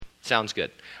Sounds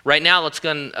good. Right now,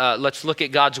 let's look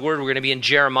at God's word. We're going to be in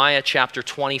Jeremiah chapter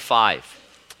 25.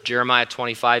 Jeremiah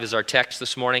 25 is our text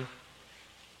this morning.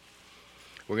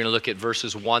 We're going to look at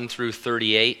verses 1 through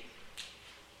 38.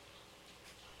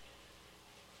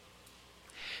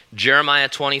 Jeremiah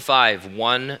 25,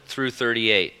 1 through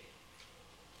 38.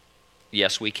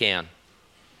 Yes, we can.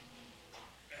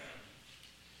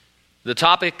 The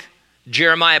topic,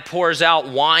 Jeremiah pours out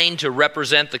wine to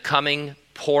represent the coming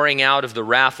pouring out of the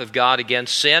wrath of God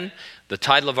against sin. The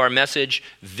title of our message,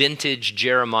 Vintage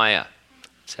Jeremiah.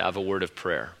 Let's have a word of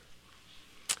prayer.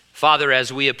 Father,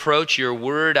 as we approach your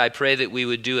word, I pray that we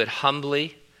would do it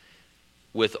humbly,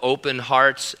 with open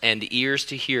hearts and ears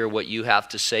to hear what you have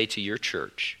to say to your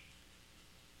church.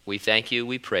 We thank you,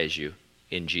 we praise you.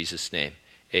 In Jesus' name,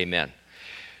 amen.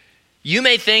 You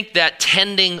may think that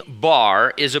tending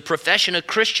bar is a profession a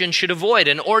Christian should avoid,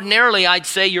 and ordinarily I'd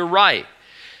say you're right.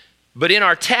 But in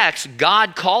our text,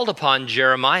 God called upon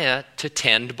Jeremiah to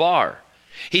tend bar.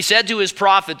 He said to his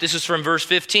prophet, this is from verse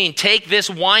 15, "Take this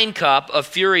wine cup of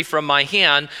fury from my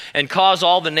hand and cause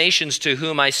all the nations to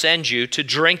whom I send you to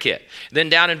drink it." Then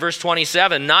down in verse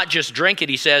 27, not just drink it,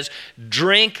 he says,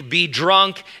 "Drink, be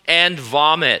drunk, and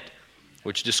vomit,"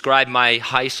 which described my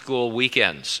high school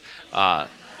weekends.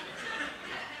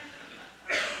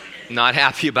 Not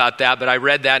happy about that, but I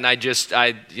read that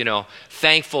and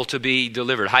thankful to be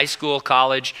delivered. High school,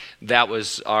 college, that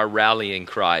was our rallying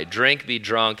cry. Drink, be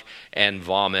drunk, and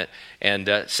vomit. And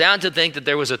sad to think that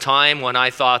there was a time when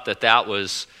I thought that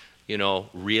was,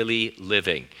 really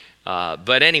living.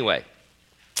 But anyway,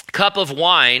 cup of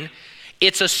wine,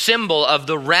 it's a symbol of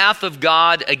the wrath of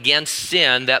God against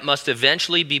sin that must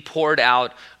eventually be poured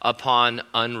out upon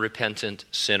unrepentant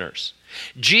sinners.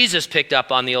 Jesus picked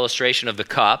up on the illustration of the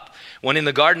cup when in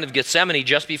the Garden of Gethsemane,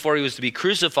 just before he was to be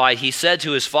crucified, he said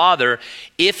to his Father,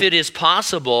 "If it is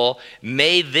possible,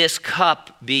 may this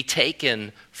cup be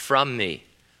taken from me."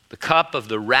 The cup of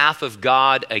the wrath of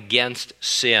God against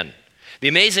sin. The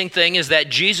amazing thing is that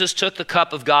Jesus took the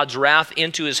cup of God's wrath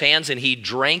into his hands and he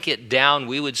drank it down,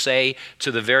 we would say,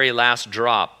 to the very last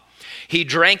drop. He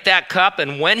drank that cup,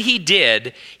 and when he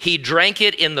did, he drank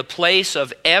it in the place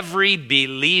of every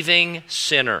believing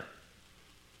sinner.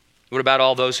 What about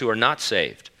all those who are not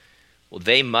saved? Well,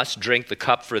 they must drink the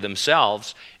cup for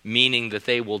themselves, meaning that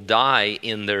they will die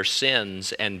in their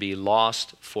sins and be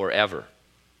lost forever.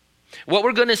 What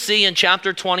we're going to see in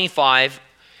chapter 25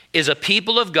 is a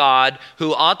people of God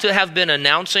who ought to have been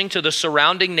announcing to the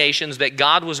surrounding nations that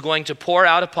God was going to pour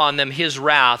out upon them his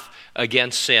wrath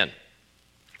against sin.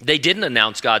 They didn't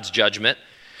announce God's judgment,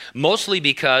 mostly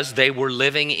because they were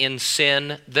living in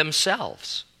sin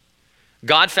themselves.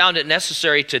 God found it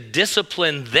necessary to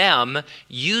discipline them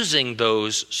using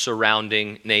those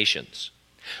surrounding nations.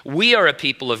 We are a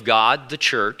people of God, the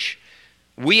church.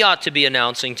 We ought to be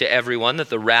announcing to everyone that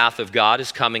the wrath of God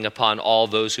is coming upon all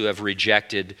those who have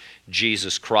rejected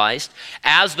Jesus Christ.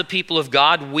 As the people of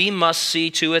God, we must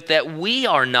see to it that we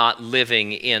are not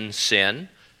living in sin,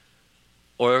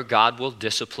 or God will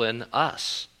discipline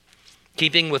us.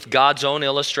 Keeping with God's own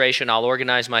illustration, I'll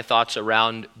organize my thoughts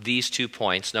around these 2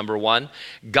 points. Number one,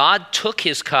 God took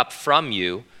his cup from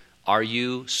you. Are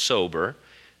you sober?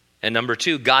 And number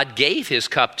two, God gave his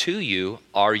cup to you.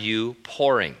 Are you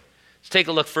pouring? Let's take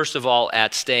a look first of all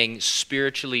at staying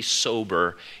spiritually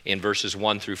sober in verses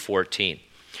 1 through 14.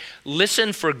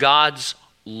 Listen for God's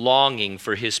longing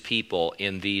for his people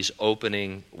in these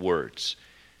opening words.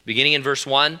 Beginning in verse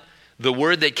 1, "The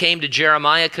word that came to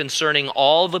Jeremiah concerning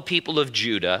all the people of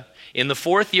Judah in the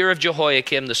 4th year of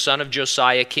Jehoiakim, the son of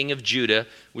Josiah, king of Judah,"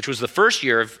 which was the 1st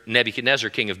year of Nebuchadnezzar,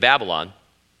 king of Babylon,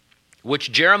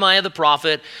 "which Jeremiah the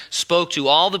prophet spoke to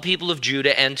all the people of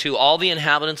Judah and to all the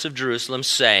inhabitants of Jerusalem,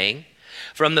 saying,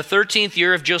 from the 13th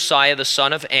year of Josiah, the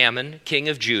son of Ammon, king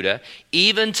of Judah,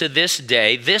 even to this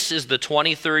day, this is the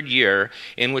 23rd year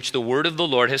in which the word of the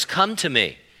Lord has come to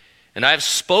me. And I have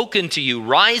spoken to you,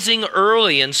 rising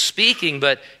early and speaking,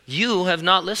 but you have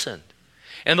not listened.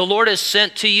 And the Lord has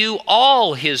sent to you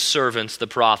all his servants, the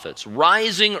prophets,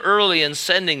 rising early and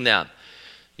sending them.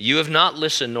 You have not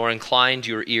listened nor inclined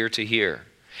your ear to hear.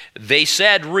 They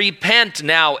said, repent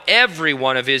now every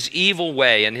one of his evil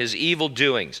way and his evil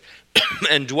doings,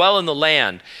 and dwell in the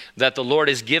land that the Lord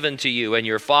has given to you and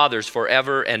your fathers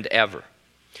forever and ever.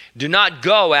 Do not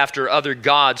go after other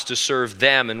gods to serve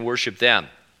them and worship them.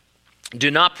 Do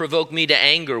not provoke me to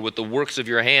anger with the works of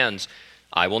your hands.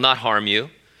 I will not harm you.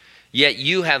 Yet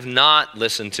you have not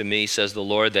listened to me, says the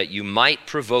Lord, that you might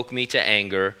provoke me to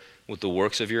anger with the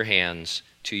works of your hands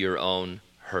to your own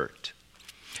hurt."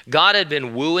 God had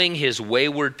been wooing his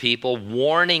wayward people,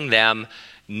 warning them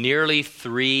nearly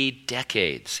 3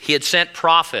 decades. He had sent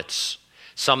prophets.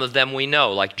 Some of them we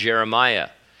know, like Jeremiah,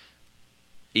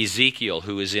 Ezekiel,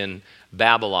 who is in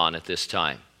Babylon at this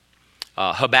time,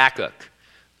 Habakkuk.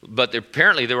 But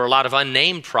apparently there were a lot of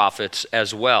unnamed prophets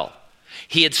as well.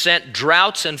 He had sent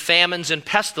droughts and famines and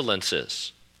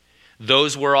pestilences.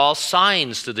 Those were all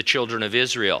signs to the children of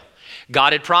Israel.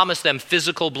 God had promised them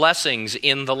physical blessings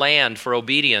in the land for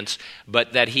obedience,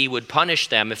 but that he would punish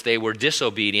them if they were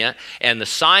disobedient. And the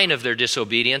sign of their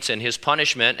disobedience and his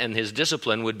punishment and his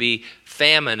discipline would be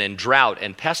famine and drought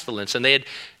and pestilence. And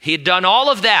he had done all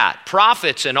of that,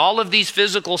 prophets and all of these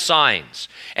physical signs.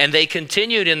 And they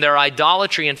continued in their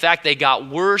idolatry. In fact, they got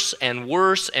worse and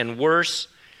worse and worse.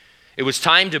 It was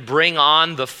time to bring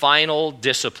on the final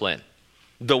discipline,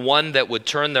 the one that would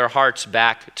turn their hearts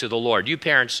back to the Lord. You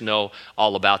parents know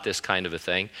all about this kind of a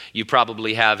thing. You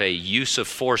probably have a use of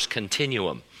force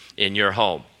continuum in your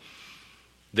home.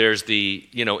 There's the,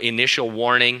 initial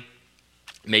warning,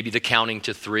 maybe the counting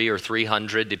to 3 or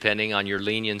 300, depending on your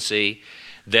leniency.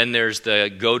 Then there's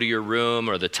the go to your room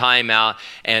or the timeout.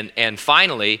 And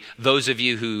finally, those of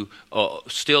you who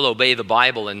still obey the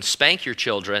Bible and spank your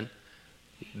children,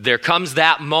 there comes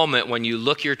that moment when you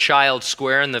look your child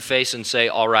square in the face and say,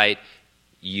 all right,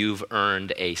 you've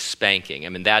earned a spanking. I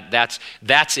mean, that's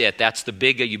it. That's the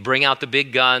big, you bring out the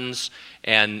big guns,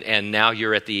 and now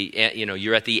you're at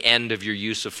the end of your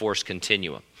use of force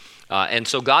continuum. And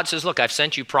so God says, look, I've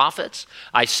sent you prophets.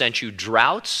 I sent you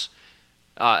droughts.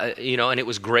 And it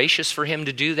was gracious for him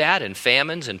to do that, and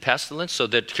famines and pestilence, so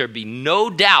that there could be no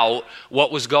doubt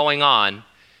what was going on.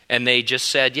 And they just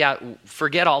said, yeah,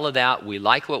 forget all of that. We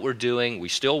like what we're doing. We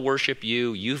still worship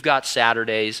you. You've got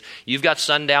Saturdays. You've got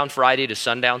sundown Friday to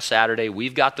sundown Saturday.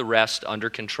 We've got the rest under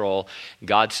control.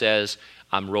 God says,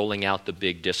 I'm rolling out the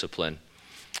big discipline.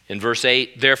 In verse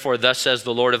 8, therefore, thus says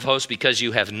the Lord of hosts, because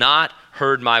you have not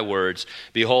heard my words,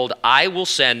 behold, I will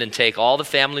send and take all the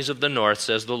families of the north,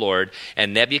 says the Lord,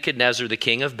 and Nebuchadnezzar, the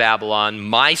king of Babylon,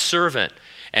 my servant,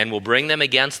 and will bring them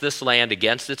against this land,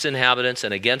 against its inhabitants,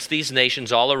 and against these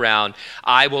nations all around.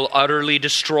 I will utterly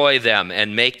destroy them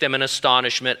and make them an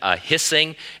astonishment, a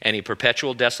hissing, and a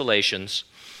perpetual desolations.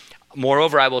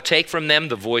 Moreover, I will take from them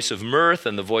the voice of mirth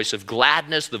and the voice of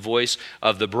gladness, the voice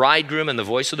of the bridegroom and the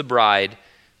voice of the bride,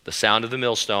 the sound of the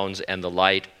millstones and the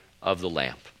light of the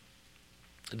lamp.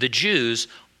 The Jews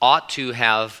ought to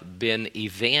have been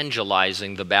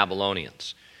evangelizing the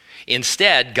Babylonians.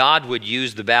 Instead, God would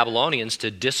use the Babylonians to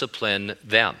discipline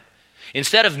them.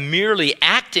 Instead of merely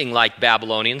acting like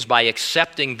Babylonians by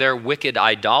accepting their wicked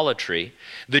idolatry,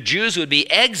 the Jews would be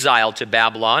exiled to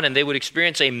Babylon and they would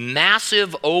experience a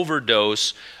massive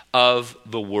overdose of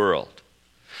the world.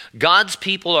 God's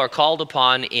people are called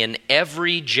upon in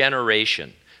every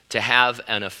generation to have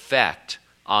an effect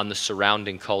on the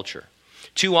surrounding culture.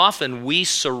 Too often we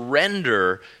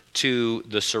surrender to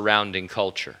the surrounding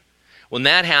culture. When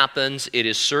that happens, it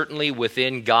is certainly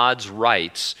within God's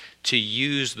rights to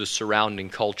use the surrounding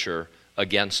culture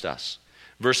against us.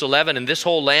 Verse 11, and this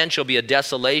whole land shall be a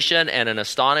desolation and an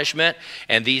astonishment,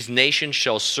 and these nations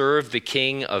shall serve the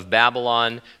king of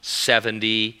Babylon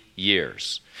 70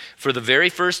 years. For the very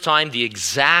first time, the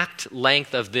exact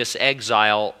length of this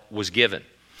exile was given.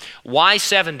 Why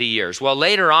 70 years? Well,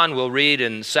 later on we'll read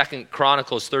in 2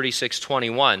 Chronicles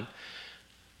 36:21,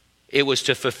 it was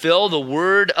to fulfill the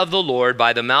word of the Lord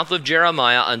by the mouth of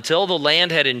Jeremiah until the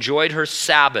land had enjoyed her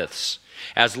Sabbaths.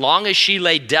 As long as she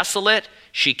lay desolate,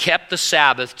 she kept the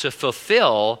Sabbath to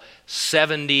fulfill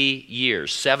 70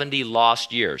 years, 70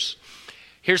 lost years.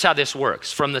 Here's how this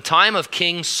works. From the time of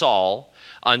King Saul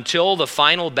until the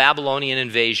final Babylonian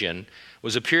invasion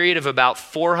was a period of about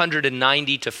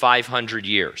 490 to 500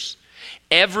 years.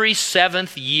 Every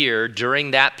 7th year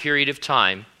during that period of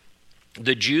time,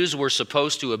 the Jews were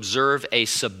supposed to observe a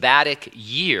sabbatic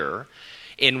year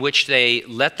in which they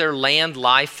let their land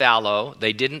lie fallow.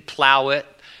 They didn't plow it.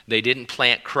 They didn't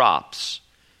plant crops.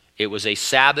 It was a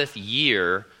Sabbath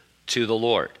year to the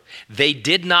Lord. They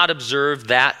did not observe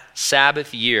that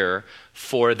Sabbath year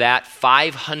for that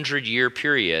 500-year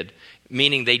period,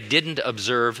 meaning they didn't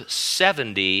observe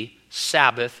 70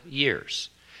 Sabbath years.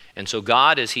 And so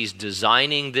God, as he's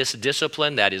designing this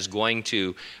discipline that is going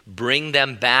to bring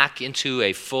them back into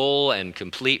a full and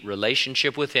complete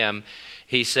relationship with him,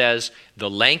 he says, the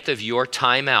length of your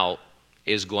time out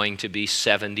is going to be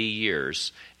 70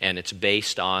 years, and it's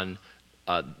based on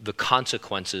the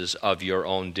consequences of your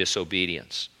own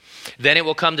disobedience. Then it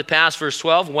will come to pass, verse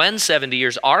 12, when 70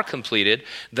 years are completed,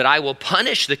 that I will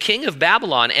punish the king of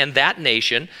Babylon and that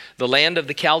nation, the land of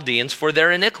the Chaldeans, for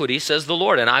their iniquity, says the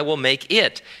Lord, and I will make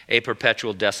it a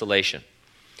perpetual desolation.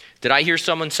 Did I hear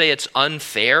someone say it's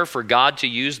unfair for God to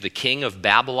use the king of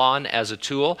Babylon as a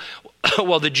tool?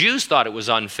 Well, the Jews thought it was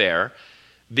unfair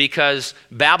because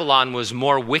Babylon was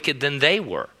more wicked than they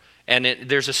were. And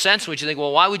there's a sense in which you think,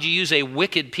 well, why would you use a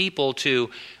wicked people to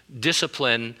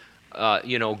discipline,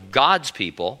 God's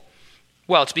people?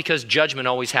 Well, it's because judgment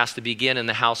always has to begin in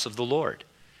the house of the Lord.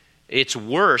 It's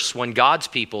worse when God's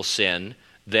people sin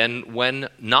than when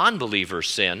non-believers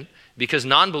sin, because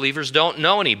non-believers don't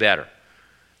know any better.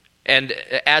 And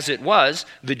as it was,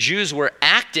 the Jews were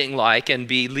acting like and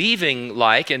believing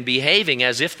like and behaving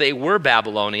as if they were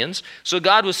Babylonians. So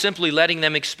God was simply letting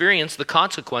them experience the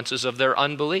consequences of their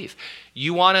unbelief.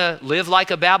 You want to live like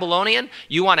a Babylonian?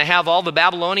 You want to have all the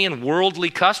Babylonian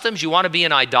worldly customs? You want to be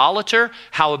an idolater?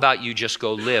 How about you just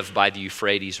go live by the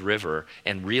Euphrates River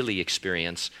and really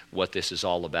experience what this is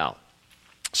all about?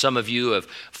 Some of you have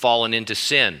fallen into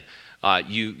sin.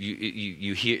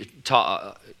 You hear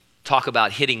talk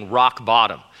about hitting rock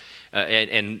bottom.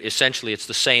 And essentially it's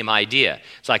the same idea.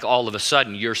 It's like all of a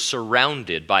sudden you're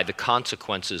surrounded by the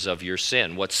consequences of your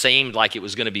sin. What seemed like it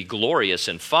was going to be glorious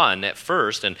and fun at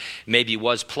first and maybe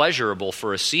was pleasurable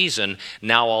for a season,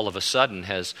 now all of a sudden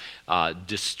has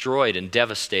destroyed and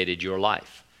devastated your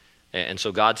life. And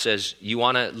so God says, you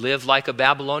want to live like a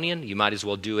Babylonian? You might as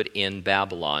well do it in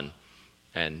Babylon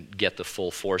and get the full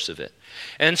force of it.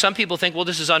 And some people think, well,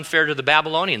 this is unfair to the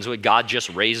Babylonians. God just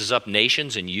raises up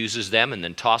nations and uses them and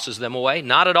then tosses them away.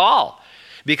 Not at all,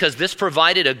 because this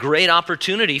provided a great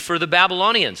opportunity for the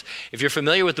Babylonians. If you're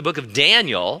familiar with the book of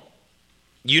Daniel,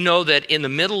 you know that in the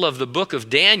middle of the book of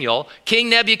Daniel, King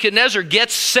Nebuchadnezzar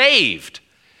gets saved.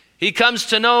 He comes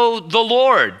to know the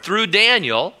Lord through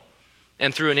Daniel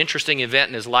and through an interesting event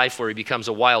in his life where he becomes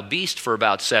a wild beast for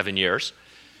about 7 years.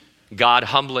 God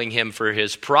humbling him for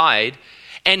his pride.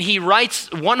 And he writes,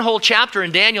 one whole chapter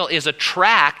in Daniel is a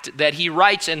tract that he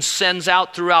writes and sends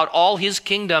out throughout all his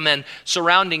kingdom and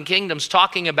surrounding kingdoms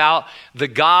talking about the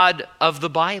God of the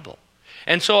Bible.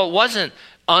 And so it wasn't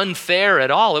unfair at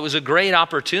all. It was a great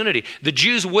opportunity. The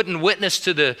Jews wouldn't witness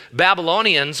to the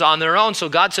Babylonians on their own. So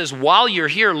God says, while you're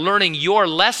here learning your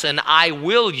lesson, I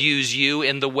will use you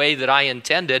in the way that I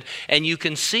intended. And you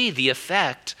can see the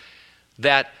effect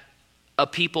that a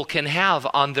people can have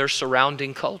on their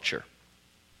surrounding culture.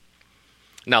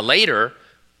 Now later,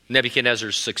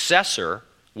 Nebuchadnezzar's successor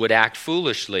would act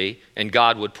foolishly, and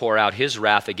God would pour out his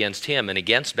wrath against him and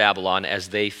against Babylon as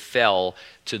they fell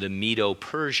to the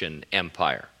Medo-Persian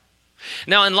Empire.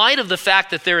 Now, in light of the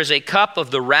fact that there is a cup of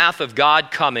the wrath of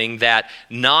God coming that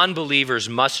non-believers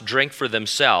must drink for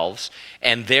themselves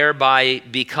and thereby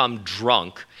become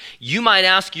drunk, you might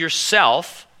ask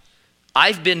yourself,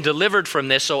 I've been delivered from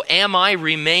this, so am I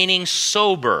remaining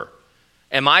sober?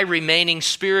 Am I remaining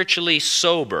spiritually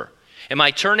sober? Am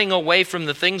I turning away from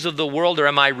the things of the world, or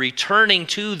am I returning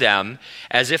to them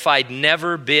as if I'd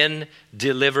never been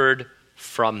delivered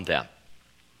from them?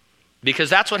 Because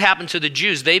that's what happened to the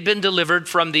Jews. They've been delivered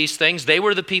from these things. They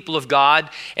were the people of God,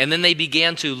 and then they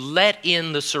began to let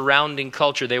in the surrounding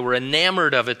culture. They were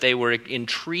enamored of it. They were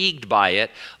intrigued by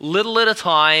it, little at a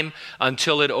time,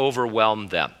 until it overwhelmed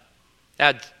them.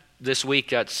 This week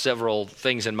got several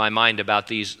things in my mind about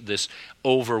this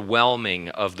overwhelming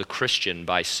of the Christian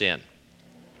by sin.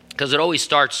 Because it always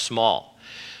starts small.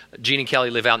 Gene and Kelly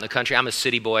live out in the country. I'm a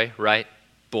city boy, right?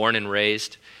 Born and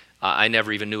raised. I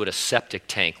never even knew what a septic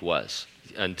tank was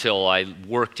until I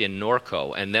worked in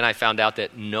Norco. And then I found out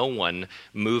that no one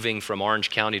moving from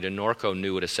Orange County to Norco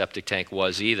knew what a septic tank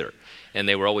was either. And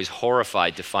they were always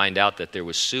horrified to find out that there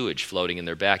was sewage floating in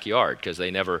their backyard because they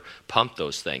never pumped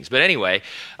those things. But anyway,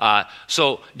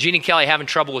 so Gene and Kelly having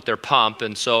trouble with their pump,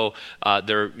 and so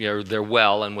their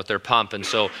well and with their pump. And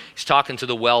so he's talking to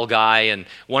the well guy, and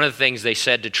one of the things they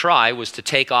said to try was to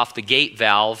take off the gate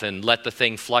valve and let the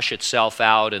thing flush itself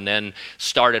out and then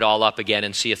start it all up again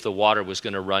and see if the water was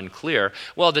going to run clear.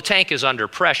 Well, the tank is under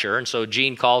pressure, and so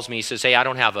Gene calls me. He says, hey, I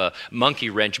don't have a monkey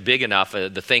wrench big enough. The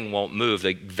thing won't move.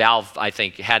 The valve, I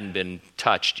think, hadn't been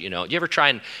touched. You know, you ever try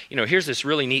and, here's this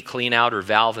really neat clean outer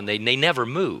valve, and they never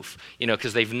move,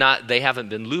 because they haven't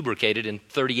been lubricated in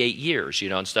 38 years,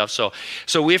 and stuff. So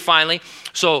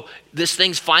this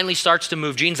thing finally starts to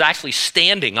move. Gene's actually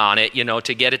standing on it,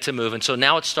 to get it to move, and so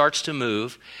now it starts to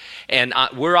move. And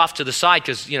we're off to the side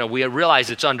because, we realize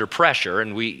it's under pressure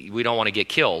and we don't want to get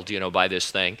killed, by this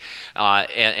thing.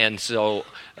 And so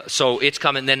it's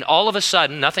coming. Then all of a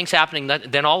sudden, nothing's happening.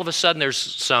 Then all of a sudden there's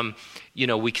some,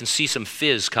 we can see some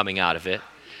fizz coming out of it.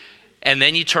 And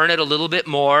then you turn it a little bit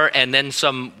more and then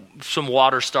some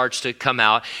water starts to come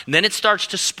out. And then it starts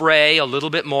to spray a little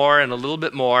bit more and a little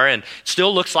bit more, and it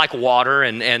still looks like water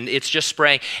and it's just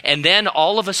spraying. And then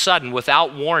all of a sudden,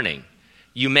 without warning,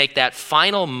 you make that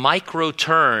final micro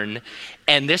turn,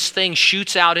 and this thing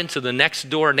shoots out into the next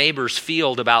door neighbor's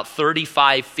field about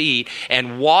 35 feet,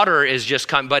 and water is just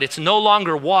coming, but it's no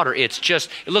longer water. It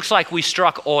looks like we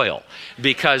struck oil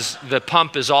because the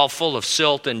pump is all full of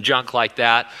silt and junk like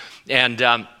that. And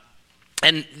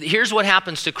here's what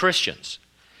happens to Christians.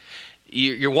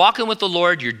 You're walking with the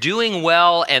Lord, you're doing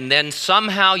well, and then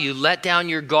somehow you let down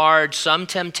your guard, some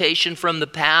temptation from the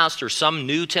past or some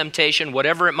new temptation,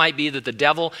 whatever it might be, that the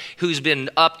devil, who's been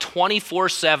up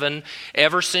 24/7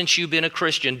 ever since you've been a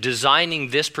Christian,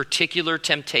 designing this particular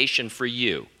temptation for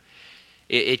you.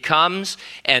 It comes,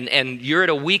 and you're at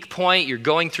a weak point, you're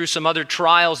going through some other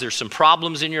trials, there's some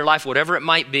problems in your life, whatever it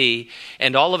might be,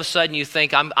 and all of a sudden you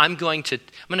think, I'm going to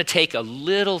take a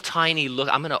little tiny look,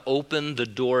 I'm going to open the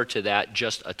door to that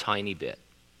just a tiny bit.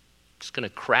 Just going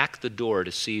to crack the door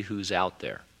to see who's out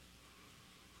there.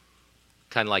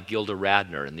 Kind of like Gilda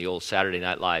Radner in the old Saturday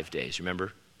Night Live days,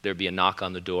 remember? There'd be a knock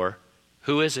on the door.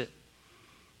 Who is it?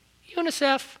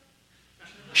 UNICEF.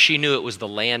 She knew it was the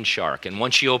land shark, and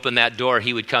once she opened that door,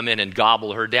 he would come in and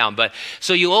gobble her down. But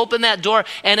so you open that door,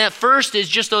 and at first it's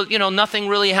just nothing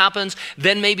really happens.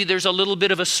 Then maybe there's a little bit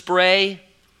of a spray.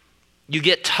 You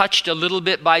get touched a little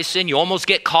bit by sin. You almost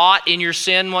get caught in your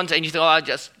sin once, and you think,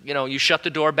 you shut the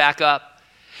door back up.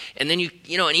 And then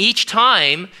and each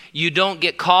time you don't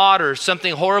get caught or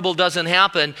something horrible doesn't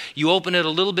happen, you open it a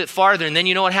little bit farther, and then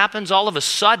you know what happens? All of a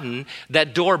sudden,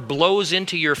 that door blows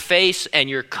into your face, and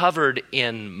you're covered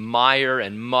in mire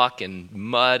and muck and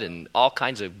mud and all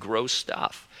kinds of gross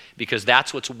stuff, because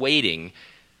that's what's waiting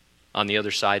on the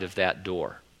other side of that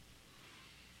door.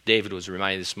 David was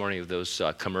reminded this morning of those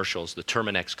commercials, the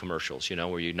Terminex commercials,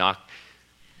 where you knock.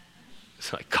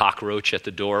 It's like cockroach at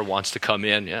the door wants to come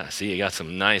in. Yeah, see, you got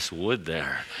some nice wood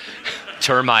there.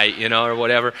 Termite, or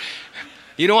whatever.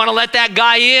 You don't want to let that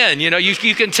guy in. You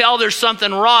can tell there's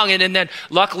something wrong. And then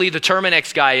luckily the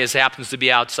Terminex guy happens to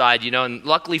be outside, and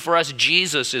luckily for us,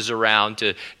 Jesus is around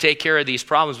to take care of these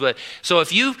problems. But so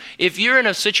if you're in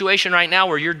a situation right now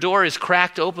where your door is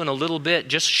cracked open a little bit,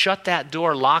 just shut that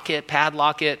door, lock it,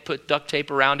 padlock it, put duct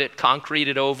tape around it, concrete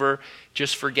it over.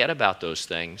 Just forget about those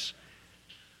things.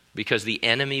 Because the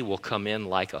enemy will come in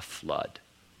like a flood,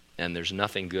 and there's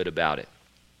nothing good about it.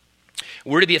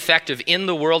 We're to be effective in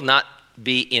the world, not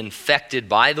be infected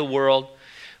by the world,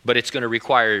 but it's going to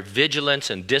require vigilance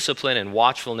and discipline and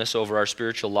watchfulness over our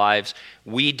spiritual lives.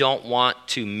 We don't want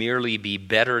to merely be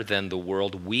better than the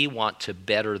world. We want to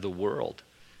better the world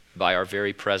by our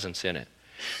very presence in it.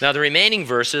 Now, the remaining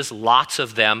verses, lots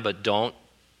of them, but don't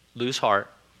lose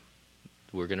heart.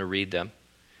 We're going to read them.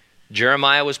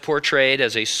 Jeremiah was portrayed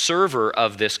as a server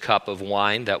of this cup of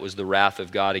wine. That was the wrath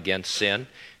of God against sin.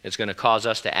 It's going to cause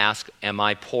us to ask, am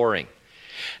I pouring?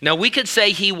 Now, we could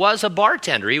say he was a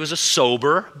bartender. He was a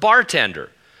sober bartender.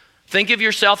 Think of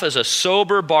yourself as a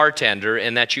sober bartender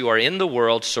in that you are in the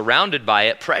world, surrounded by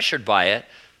it, pressured by it,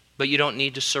 but you don't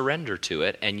need to surrender to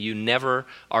it, and you never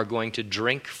are going to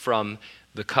drink from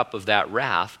the cup of that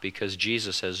wrath because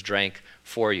Jesus has drank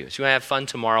for you. So you want to have fun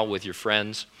tomorrow with your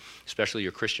friends, especially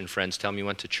your Christian friends. Tell them you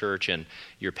went to church and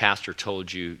your pastor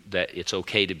told you that it's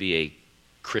okay to be a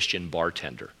Christian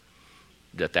bartender,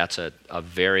 that's a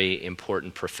very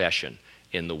important profession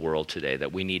in the world today,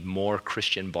 that we need more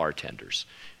Christian bartenders.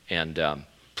 And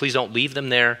please don't leave them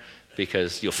there,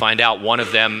 because you'll find out one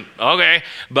of them, okay,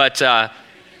 but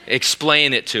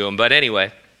explain it to them. But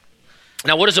anyway,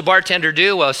 now what does a bartender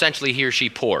do? Well, essentially he or she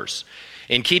pours.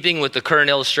 In keeping with the current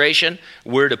illustration,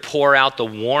 we're to pour out the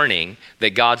warning that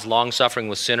God's long-suffering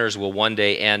with sinners will one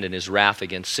day end, and his wrath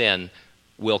against sin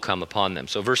will come upon them.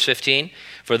 So verse 15,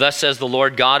 for thus says the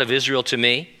Lord God of Israel to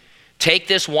me, take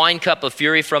this wine cup of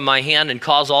fury from my hand and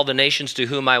cause all the nations to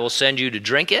whom I will send you to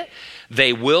drink it.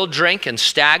 They will drink and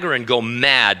stagger and go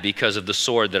mad because of the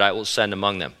sword that I will send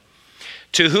among them.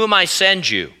 To whom I send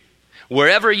you,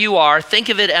 wherever you are, think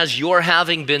of it as your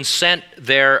having been sent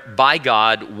there by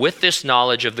God with this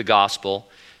knowledge of the gospel.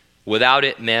 Without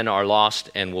it, men are lost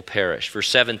and will perish. Verse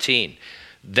 17,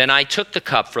 then I took the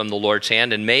cup from the Lord's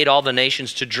hand and made all the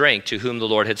nations to drink to whom the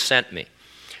Lord had sent me.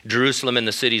 Jerusalem and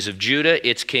the cities of Judah,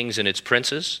 its kings and its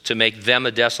princes, to make them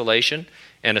a desolation,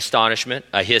 an astonishment,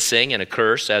 a hissing, and a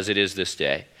curse, as it is this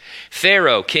day.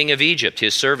 Pharaoh, king of Egypt,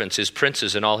 his servants, his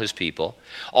princes, and all his people,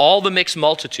 all the mixed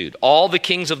multitude, all the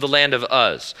kings of the land of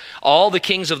Uz, all the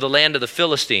kings of the land of the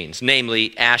Philistines, namely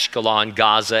Ashkelon,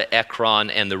 Gaza, Ekron,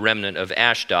 and the remnant of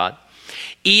Ashdod,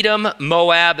 Edom,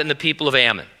 Moab, and the people of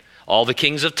Ammon, all the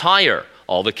kings of Tyre,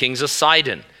 all the kings of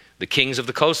Sidon, the kings of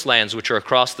the coastlands which are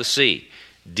across the sea,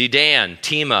 Dedan,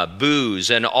 Tema, Buz,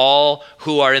 and all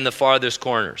who are in the farthest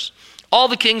corners, All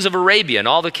the kings of Arabia and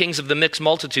all the kings of the mixed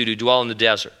multitude who dwell in the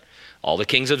desert, all the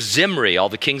kings of Zimri, all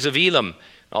the kings of Elam,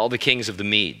 all the kings of the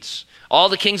Medes, all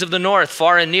the kings of the north,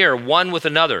 far and near, one with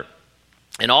another,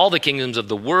 and all the kingdoms of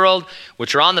the world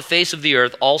which are on the face of the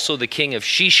earth, also the king of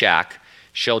Shishak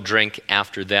shall drink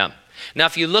after them. Now,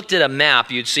 if you looked at a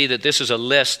map, you'd see that this is a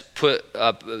list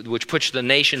which puts the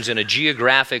nations in a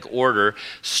geographic order,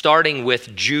 starting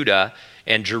with Judah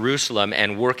and Jerusalem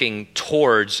and working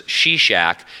towards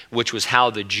Shishak, which was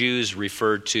how the Jews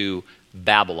referred to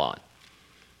Babylon.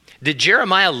 Did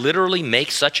Jeremiah literally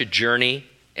make such a journey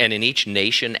and in each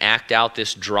nation act out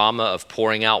this drama of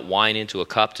pouring out wine into a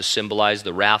cup to symbolize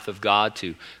the wrath of God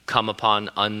to come upon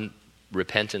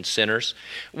unrepentant sinners?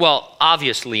 Well,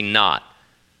 obviously not.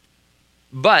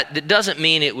 But it doesn't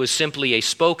mean it was simply a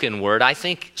spoken word. I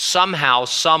think somehow,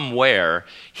 somewhere,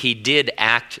 he did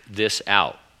act this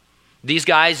out. These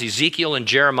guys, Ezekiel and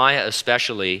Jeremiah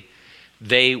especially,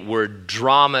 they were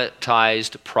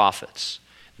dramatized prophets.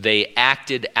 They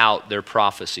acted out their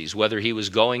prophecies, whether he was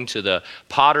going to the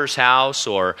potter's house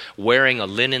or wearing a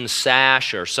linen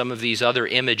sash or some of these other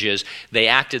images. They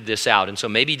acted this out. And so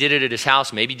maybe he did it at his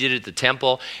house, maybe he did it at the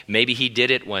temple, maybe he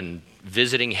did it when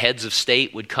visiting heads of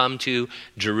state would come to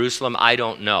Jerusalem. I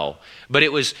don't know. But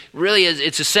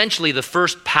it's essentially the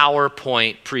first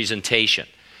PowerPoint presentation,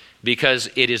 because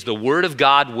it is the Word of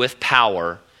God with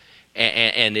power,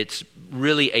 and it's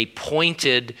really a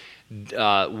pointed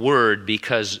word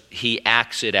because he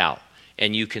acts it out,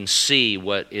 and you can see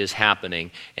what is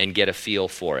happening and get a feel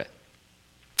for it.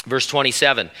 Verse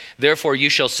 27, therefore you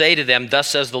shall say to them, thus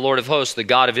says the Lord of hosts, the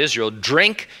God of Israel,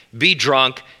 drink, be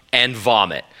drunk, and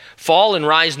vomit. Fall and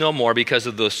rise no more because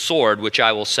of the sword which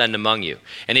I will send among you.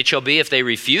 And it shall be, if they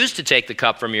refuse to take the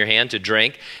cup from your hand to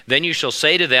drink, then you shall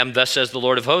say to them, thus says the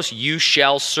Lord of hosts, you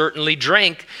shall certainly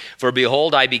drink. For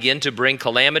behold, I begin to bring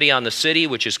calamity on the city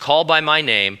which is called by my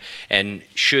name, and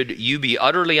should you be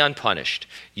utterly unpunished,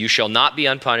 you shall not be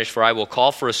unpunished, for I will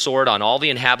call for a sword on all the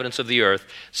inhabitants of the earth,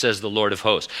 says the Lord of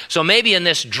hosts. So maybe in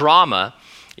this drama,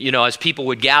 as people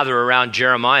would gather around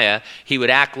Jeremiah, he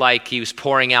would act like he was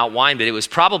pouring out wine, but it was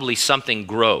probably something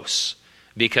gross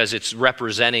because it's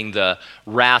representing the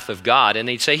wrath of God. And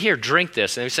they'd say, here, drink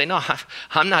this. And they'd say, no,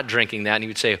 I'm not drinking that. And he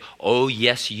would say, oh,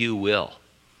 yes, you will.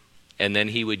 And then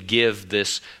he would give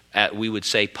this, we would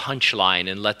say,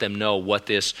 punchline and let them know what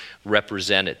this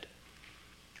represented.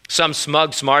 Some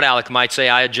smug smart aleck might say,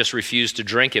 I just refused to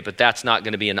drink it, but that's not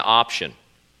going to be an option.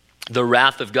 The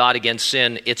wrath of God against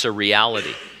sin, it's a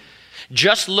reality.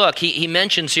 Just look, he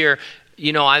mentions here,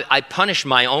 I punish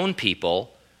my own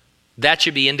people. That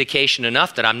should be indication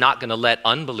enough that I'm not going to let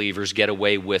unbelievers get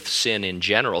away with sin in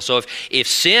general. So if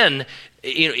sin,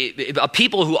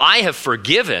 people who I have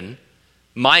forgiven,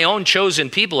 my own chosen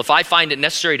people, if I find it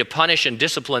necessary to punish and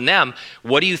discipline them,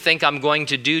 what do you think I'm going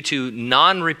to do to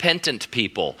non-repentant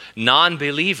people,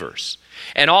 non-believers?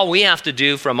 And all we have to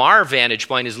do from our vantage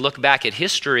point is look back at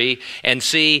history and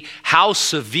see how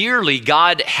severely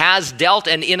God has dealt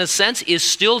and in a sense is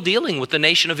still dealing with the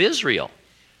nation of Israel.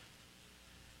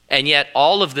 And yet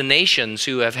all of the nations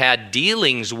who have had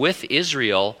dealings with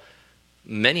Israel,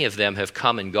 many of them have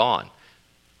come and gone.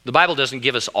 The Bible doesn't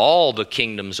give us all the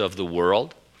kingdoms of the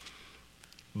world,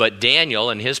 but Daniel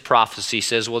in his prophecy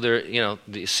says, well,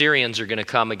 the Assyrians are going to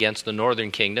come against the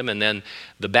northern kingdom, and then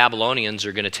the Babylonians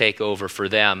are going to take over for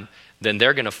them. Then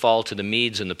they're going to fall to the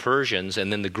Medes and the Persians,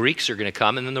 and then the Greeks are going to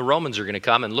come, and then the Romans are going to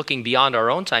come. And looking beyond our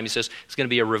own time, he says it's going to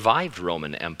be a revived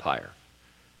Roman Empire.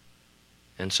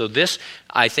 And so this,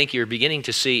 I think you're beginning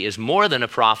to see, is more than a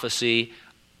prophecy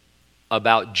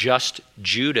about just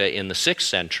Judah in the 6th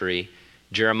century.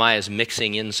 Jeremiah is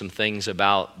mixing in some things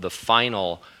about the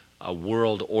final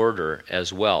world order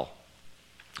as well.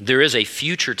 There is a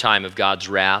future time of God's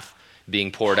wrath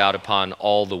being poured out upon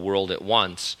all the world at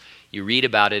once. You read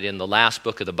about it in the last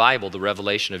book of the Bible, the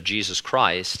Revelation of Jesus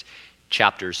Christ,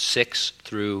 chapters 6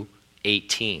 through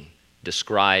 18,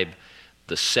 describe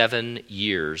the 7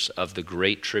 years of the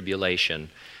Great Tribulation.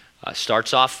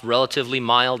 Starts off relatively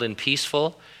mild and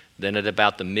peaceful. Then at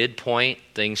about the midpoint,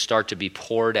 things start to be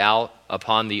poured out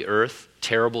upon the earth,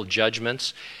 terrible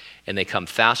judgments, and they come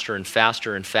faster and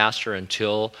faster and faster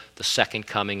until the second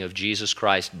coming of Jesus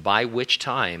Christ, by which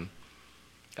time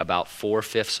about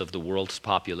 4/5 of the world's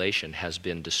population has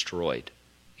been destroyed,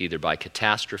 either by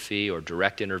catastrophe or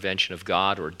direct intervention of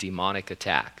God or demonic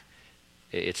attack.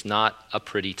 It's not a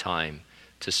pretty time,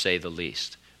 to say the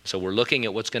least. So we're looking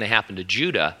at what's going to happen to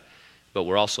Judah, but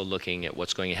we're also looking at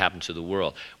what's going to happen to the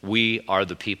world. We are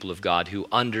the people of God who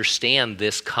understand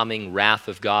this coming wrath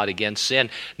of God against sin.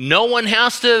 No one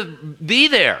has to be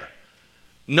there.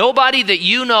 Nobody that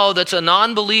you know that's a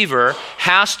non-believer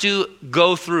has to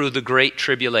go through the great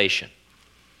tribulation,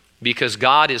 because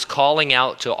God is calling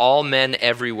out to all men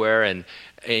everywhere and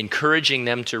encouraging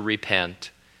them to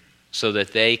repent so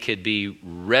that they could be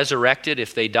resurrected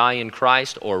if they die in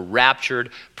Christ, or raptured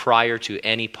prior to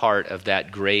any part of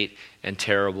that great and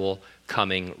terrible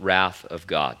coming wrath of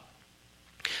God.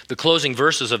 The closing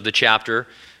verses of the chapter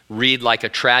read like a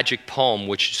tragic poem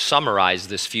which summarize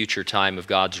this future time of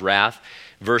God's wrath.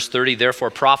 Verse 30, therefore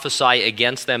prophesy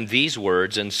against them these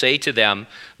words, and say to them,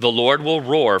 the Lord will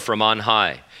roar from on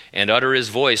high, and utter his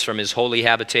voice from his holy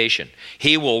habitation.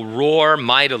 He will roar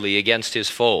mightily against his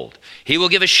fold. He will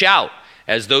give a shout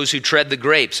as those who tread the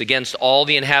grapes against all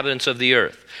the inhabitants of the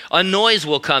earth. A noise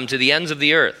will come to the ends of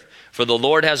the earth, for the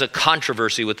Lord has a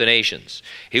controversy with the nations.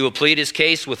 He will plead his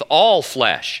case with all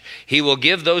flesh. He will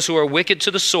give those who are wicked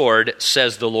to the sword,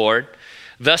 says the Lord.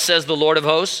 Thus says the Lord of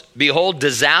hosts, behold,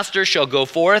 disaster shall go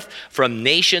forth from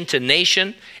nation to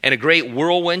nation, and a great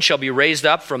whirlwind shall be raised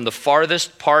up from the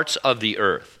farthest parts of the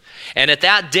earth. And at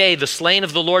that day the slain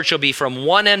of the Lord shall be from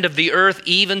one end of the earth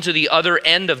even to the other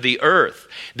end of the earth.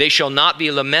 They shall not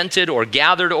be lamented or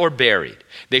gathered or buried.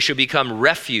 They shall become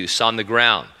refuse on the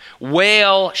ground.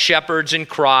 Wail, shepherds, and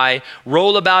cry.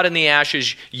 Roll about in the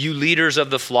ashes, you leaders of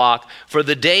the flock, for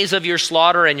the days of your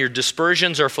slaughter and your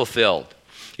dispersions are fulfilled.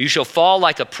 You shall fall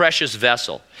like a precious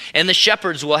vessel, and the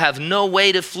shepherds will have no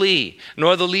way to flee,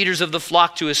 nor the leaders of the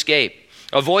flock to escape.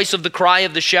 A voice of the cry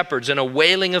of the shepherds and a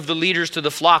wailing of the leaders to the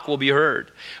flock will be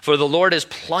heard. For the Lord has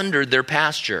plundered their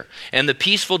pasture, and the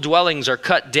peaceful dwellings are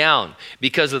cut down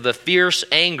because of the fierce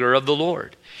anger of the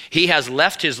Lord. He has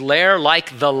left his lair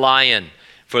like the lion,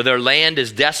 for their land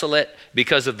is desolate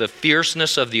because of the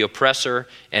fierceness of the oppressor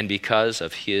and because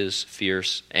of his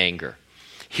fierce anger.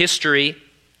 History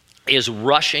is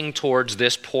rushing towards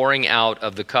this pouring out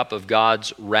of the cup of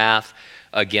God's wrath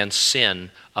against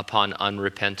sin upon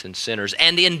unrepentant sinners.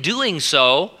 And in doing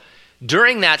so,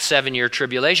 during that 7-year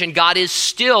tribulation, God is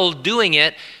still doing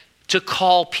it to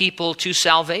call people to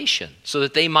salvation so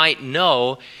that they might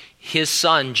know his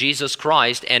Son, Jesus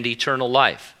Christ, and eternal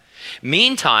life.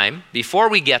 Meantime, before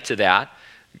we get to that,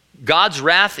 God's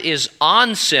wrath is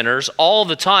on sinners all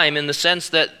the time, in the sense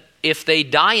that if they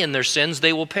die in their sins,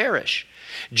 they will perish.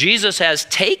 Jesus has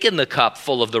taken the cup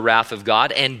full of the wrath of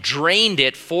God and drained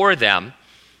it for them.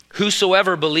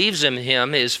 Whosoever believes in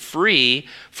him is free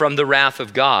from the wrath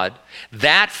of God.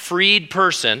 That freed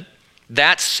person,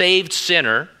 that saved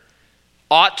sinner,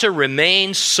 ought to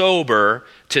remain sober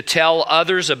to tell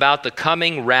others about the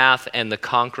coming wrath and the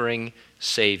conquering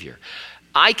Savior.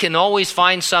 I can always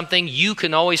find something, you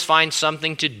can always find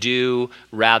something to do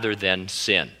rather than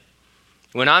sin.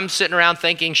 When I'm sitting around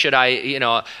thinking, should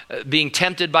I, being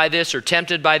tempted by this or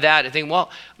tempted by that, I think, well,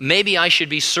 maybe I should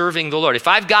be serving the Lord. If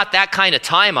I've got that kind of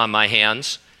time on my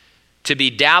hands to be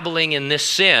dabbling in this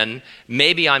sin,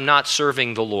 maybe I'm not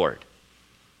serving the Lord.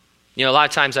 A lot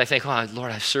of times I think, oh,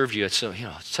 Lord, I've served you. It's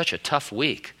such a tough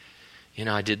week.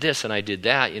 I did this and I did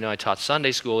that. I taught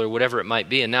Sunday school or whatever it might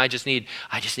be, and now I just need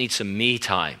some me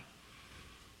time.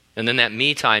 And then that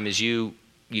me time is you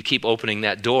keep opening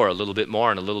that door a little bit more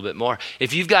and a little bit more.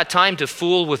 If you've got time to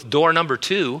fool with door number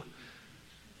 2,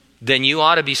 then you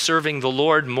ought to be serving the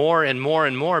Lord more and more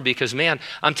and more, because, man,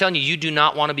 I'm telling you, you do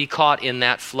not want to be caught in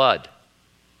that flood.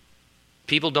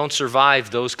 People don't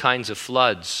survive those kinds of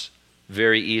floods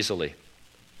very easily.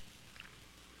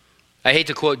 I hate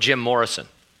to quote Jim Morrison,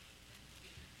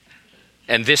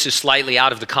 and this is slightly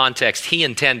out of the context he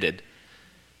intended,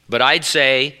 but I'd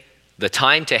say the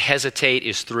time to hesitate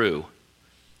is through.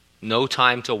 No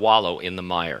time to wallow in the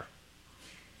mire.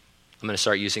 I'm going to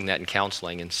start using that in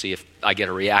counseling and see if I get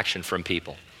a reaction from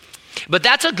people. But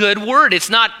that's a good word. It's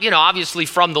not, obviously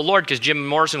from the Lord, because Jim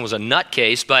Morrison was a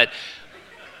nutcase, but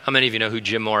how many of you know who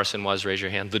Jim Morrison was? Raise your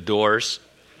hand. The Doors.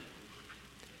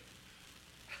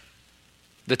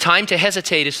 The time to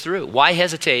hesitate is through. Why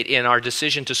hesitate in our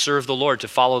decision to serve the Lord, to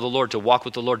follow the Lord, to walk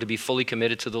with the Lord, to be fully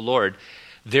committed to the Lord?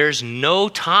 There's no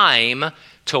time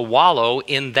to wallow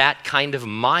in that kind of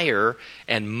mire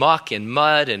and muck and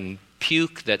mud and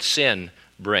puke that sin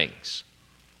brings.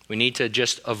 We need to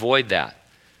just avoid that.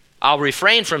 I'll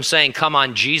refrain from saying, come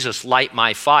on, Jesus, light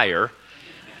my fire.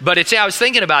 But I was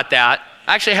thinking about that.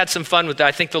 I actually had some fun with that.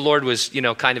 I think the Lord was,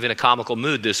 kind of in a comical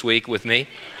mood this week with me.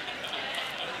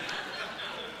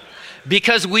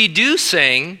 Because we do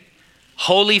sing,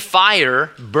 holy fire,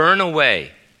 burn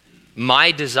away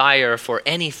my desire for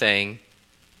anything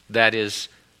that is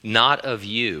not of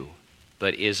you,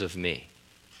 but is of me.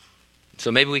 So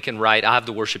maybe we can I'll have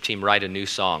the worship team write a new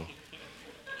song.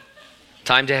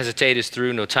 Time to hesitate is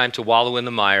through, no time to wallow in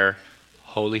the mire.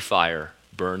 Holy fire,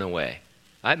 burn away.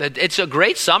 It's a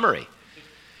great summary.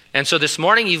 And so this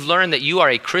morning you've learned that you are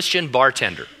a Christian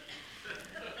bartender.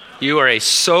 You are a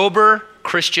sober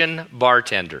Christian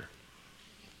bartender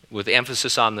with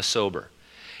emphasis on the sober.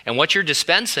 And what you're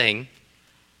dispensing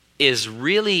is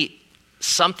really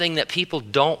something that people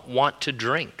don't want to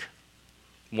drink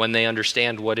when they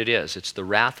understand what it is. It's the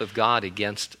wrath of God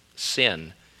against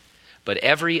sin. But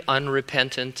every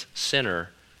unrepentant sinner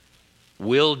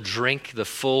will drink the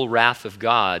full wrath of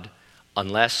God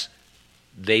unless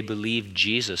they believe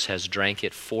Jesus has drank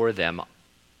it for them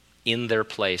in their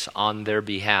place, on their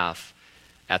behalf,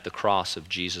 at the cross of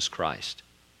Jesus Christ.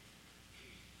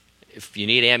 If you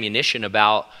need ammunition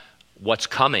about what's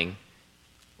coming,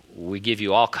 we give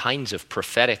you all kinds of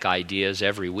prophetic ideas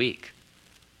every week.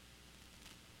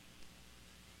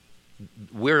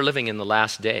 We're living in the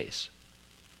last days.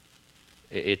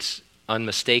 It's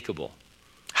unmistakable.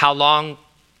 How long,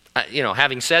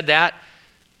 having said that,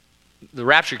 the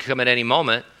rapture could come at any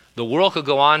moment. The world could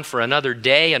go on for another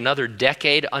day, another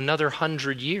decade, another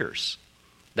 100 years.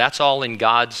 That's all in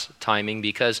God's timing,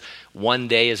 because one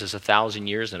day is as 1,000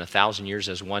 years and 1,000 years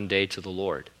as one day to the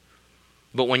Lord.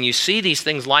 But when you see these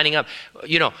things lining up,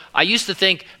 I used to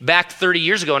think back 30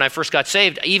 years ago when I first got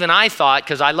saved, even I thought,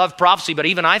 because I love prophecy, but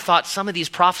even I thought some of these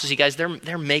prophecy guys,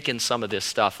 they're making some of this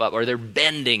stuff up, or they're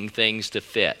bending things to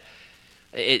fit.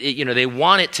 They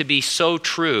want it to be so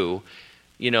true,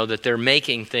 that they're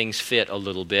making things fit a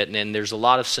little bit, and there's a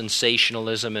lot of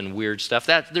sensationalism and weird stuff.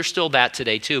 There's still that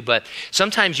today too, but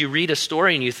sometimes you read a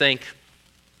story and you think,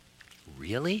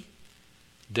 really?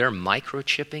 They're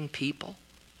microchipping people?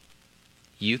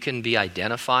 You can be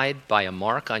identified by a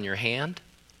mark on your hand,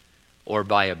 or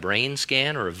by a brain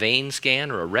scan, or a vein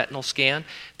scan, or a retinal scan.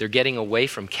 They're getting away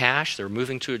from cash. They're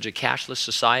moving towards a cashless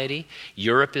society.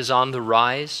 Europe is on the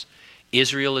rise.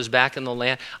 Israel is back in the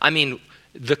land.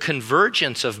 The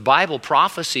convergence of Bible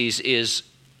prophecies is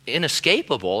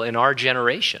inescapable in our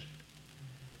generation.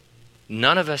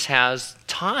 None of us has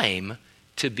time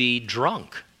to be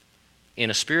drunk. In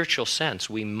a spiritual sense,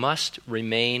 we must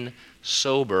remain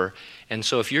sober. And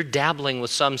so if you're dabbling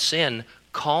with some sin,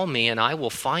 call me and I will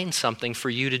find something for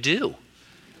you to do.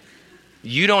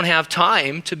 You don't have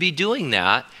time to be doing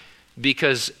that,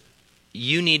 because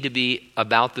you need to be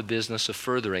about the business of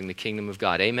furthering the kingdom of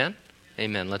God. Amen?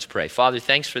 Amen. Let's pray. Father,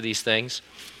 thanks for these things.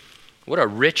 What a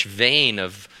rich vein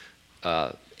of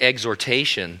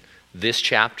exhortation this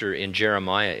chapter in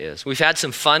Jeremiah is. We've had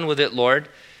some fun with it, Lord,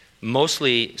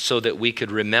 mostly so that we could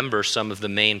remember some of the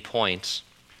main points.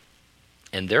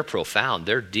 And they're profound,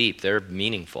 they're deep, they're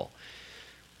meaningful.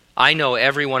 I know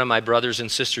every one of my brothers and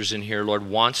sisters in here, Lord,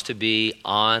 wants to be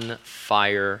on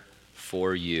fire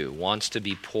for you, wants to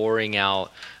be pouring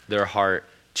out their heart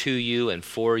to you and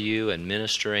for you and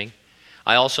ministering.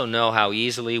 I also know how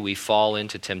easily we fall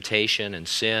into temptation and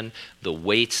sin, the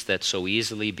weights that so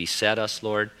easily beset us,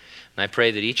 Lord. And I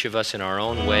pray that each of us in our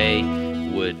own way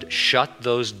would shut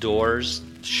those doors,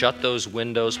 shut those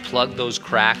windows, plug those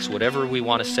cracks, whatever we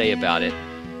want to say about it,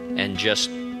 and just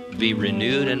be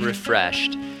renewed and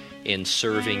refreshed in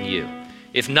serving you.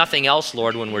 If nothing else,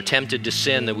 Lord, when we're tempted to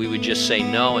sin, that we would just say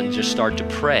no and just start to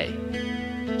pray.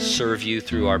 Serve you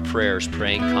through our prayers,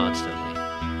 praying constantly.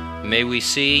 May we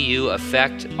see you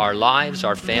affect our lives,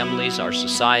 our families, our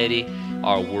society,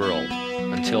 our world.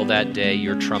 Until that day,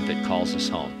 your trumpet calls us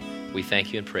home. We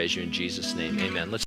thank you and praise you in Jesus' name. Amen.